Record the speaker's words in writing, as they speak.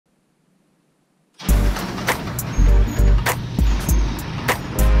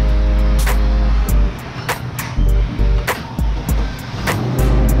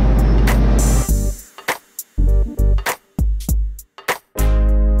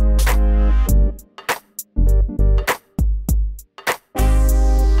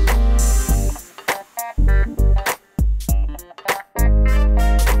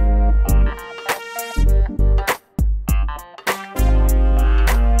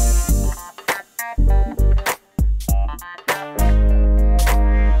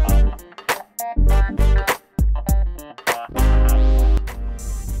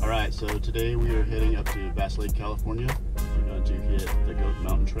Bass Lake, California. We're going to hit the Goat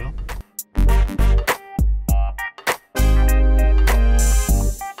Mountain Trail.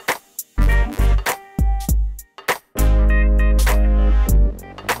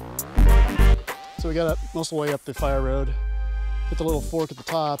 So we got up most of the way up the fire road, hit the little fork at the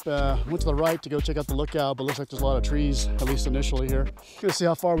top, went to the right to go check out the lookout, but looks like there's a lot of trees, at least initially here. Gonna see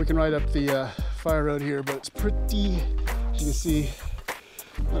how far we can ride up the fire road here, but it's pretty, as you can see,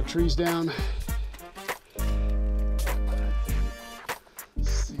 a lot of trees down. Let's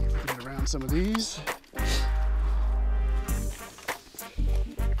see if we can get around some of these.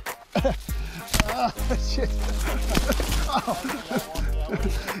 Oh, shit. Oh.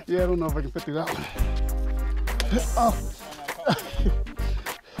 Yeah, I don't know if I can fit through that one. Oh.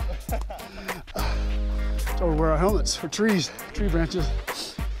 So we wear our helmets for trees, tree branches.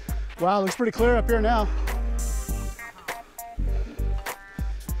 Wow, looks pretty clear up here now.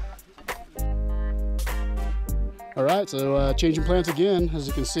 All right, so changing plans again, as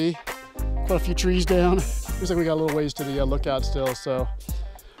you can see. Quite a few trees down. Looks like we got a little ways to the lookout still, so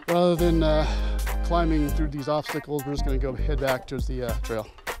rather than climbing through these obstacles, we're just gonna go head back towards the trail.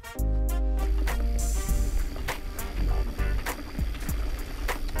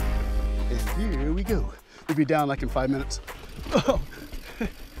 And here we go. We'll be down like in 5 minutes. Oh.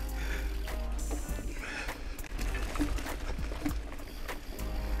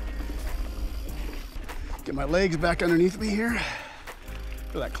 Get my legs back underneath me here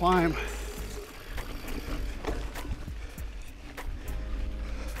for that climb.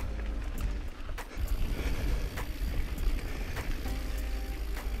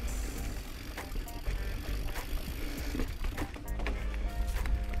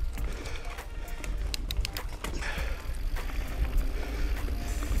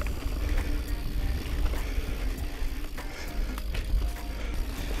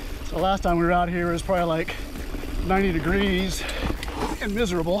 The last time we were out here it was probably like 90 degrees and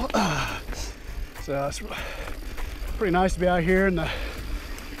miserable. So it's pretty nice to be out here in the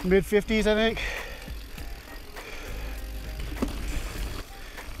mid 50s, I think.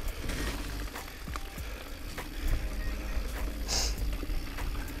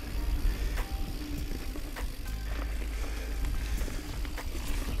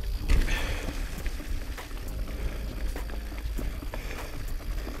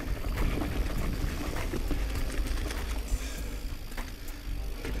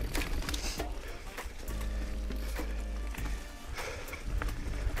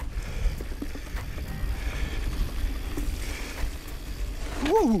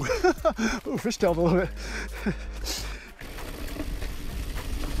 Ooh, ooh, fishtailed a little bit.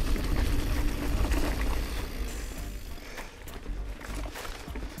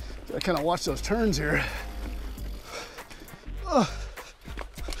 I kind of watch those turns here. Oh,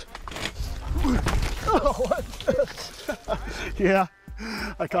 what? Yeah,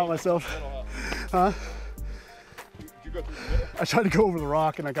 I caught myself. Huh? Did you go through the middle? I tried to go over the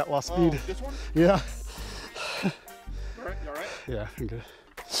rock and I got lost speed. Oh, this one? Yeah. All right, you all right? Yeah, I'm good.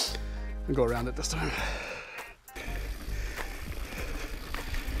 I'll go around it this time.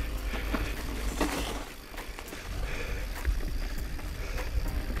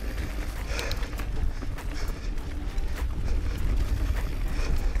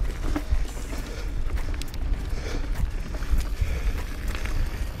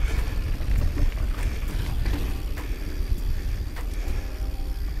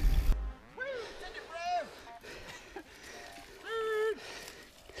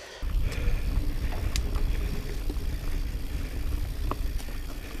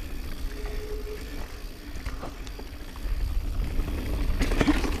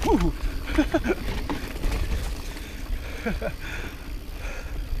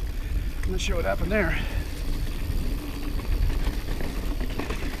 I'm not sure what happened there.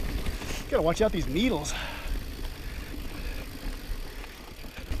 Gotta watch out these needles.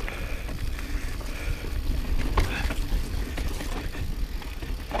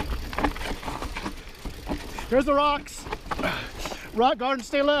 There's the rocks. Rock garden,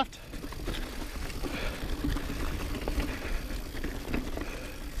 stay left.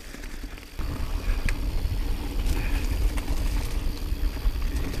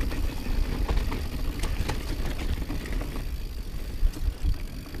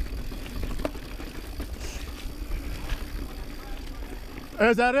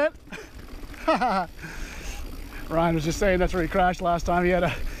 Is that it? Ryan was just saying that's where he crashed last time. He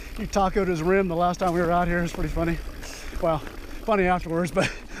tacoed his rim the last time we were out here. It was pretty funny. Well, funny afterwards,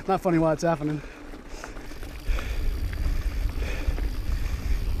 but not funny while it's happening.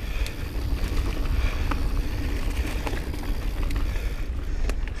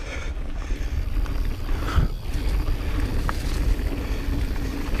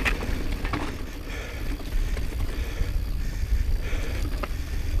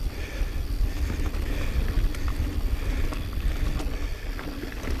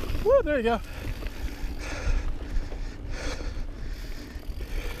 Woo, there you go.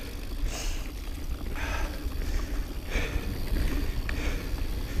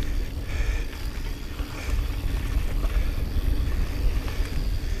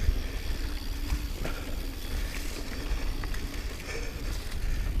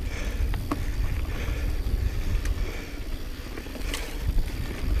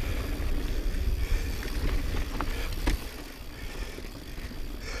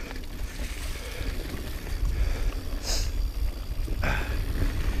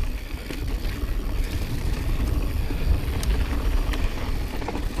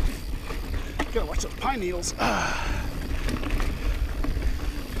 Gotta watch those pine needles.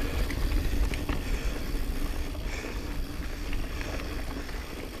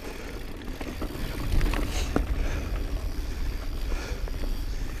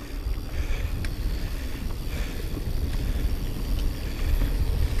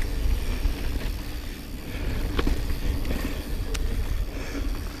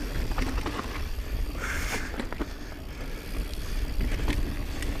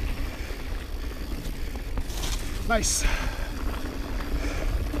 Nice.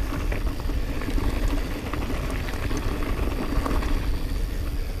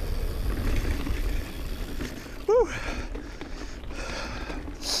 Woo.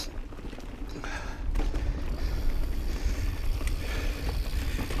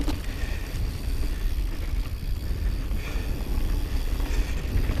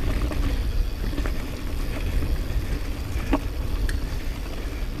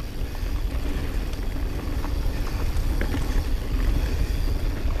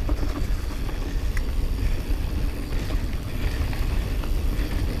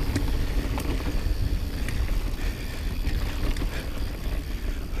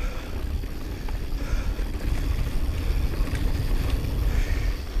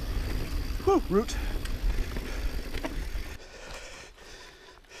 Woo, root.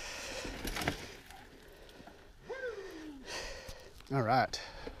 All right.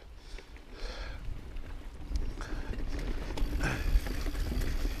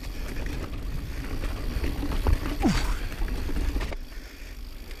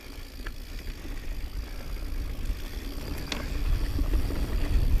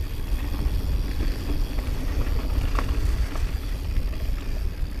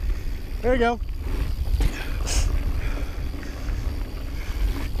 There you go.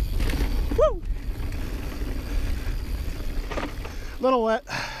 Woo! Little wet.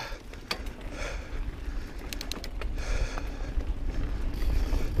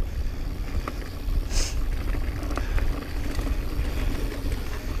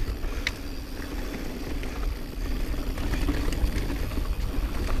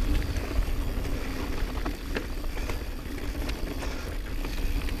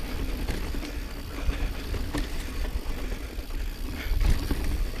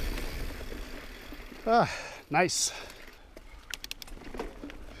 Ah, nice.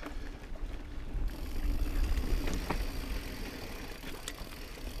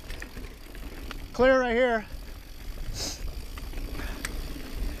 Clear right here.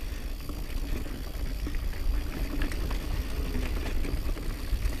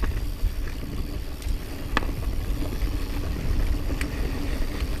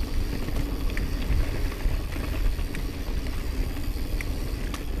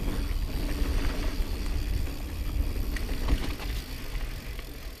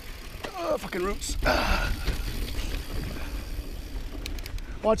 Oh, fucking roots.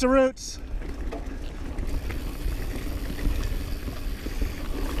 Watch the roots.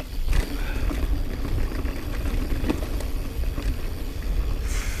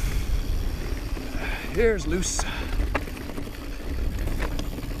 Here's loose.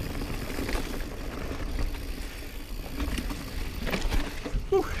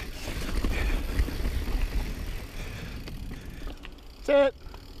 Whew. That's it.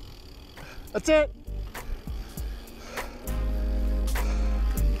 That's it.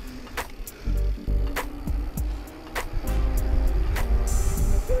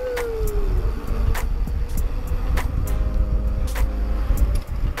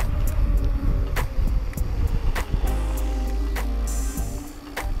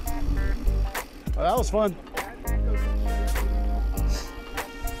 Well, that was fun.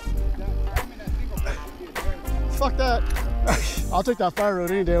 Fuck that. I'll take that fire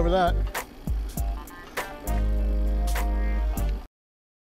road any day over that.